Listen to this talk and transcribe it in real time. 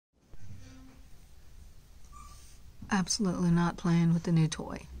Absolutely not playing with the new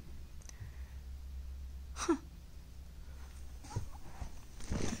toy. Huh.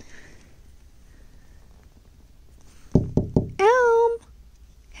 Elm!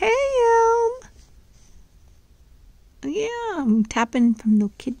 Hey, Elm! Yeah, I'm tapping from the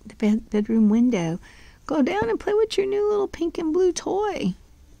bedroom window. Go down and play with your new little pink and blue toy.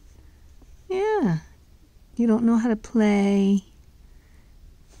 Yeah. You don't know how to play.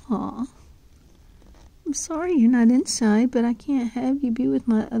 Aw. I'm sorry you're not inside, but I can't have you be with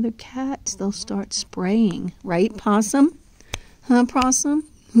my other cats. They'll start spraying. Right, Possum? Huh, Possum?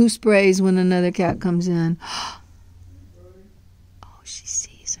 Who sprays when another cat comes in? Oh, she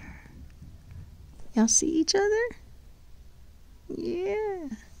sees her. Y'all see each other? Yeah.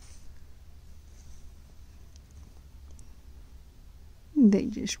 They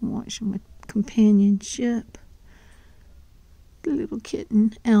just want some companionship. The little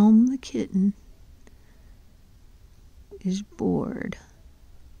kitten, Elm the Kitten, is bored.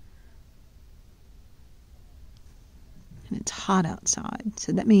 And it's hot outside,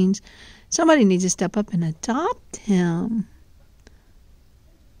 so that means somebody needs to step up and adopt him.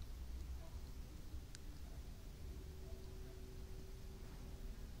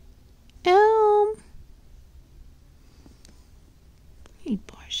 Elm! Hey,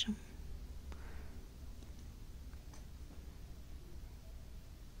 Possum.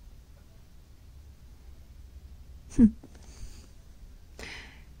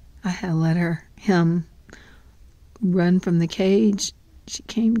 I had let him run from the cage. She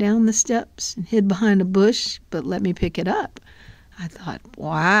came down the steps and hid behind a bush, but let me pick it up. I thought,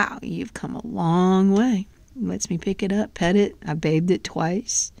 wow, you've come a long way. Lets me pick it up, pet it. I bathed it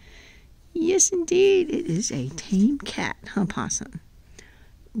twice. Yes, indeed, it is a tame cat, huh, Possum?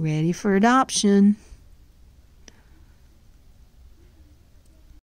 Ready for adoption.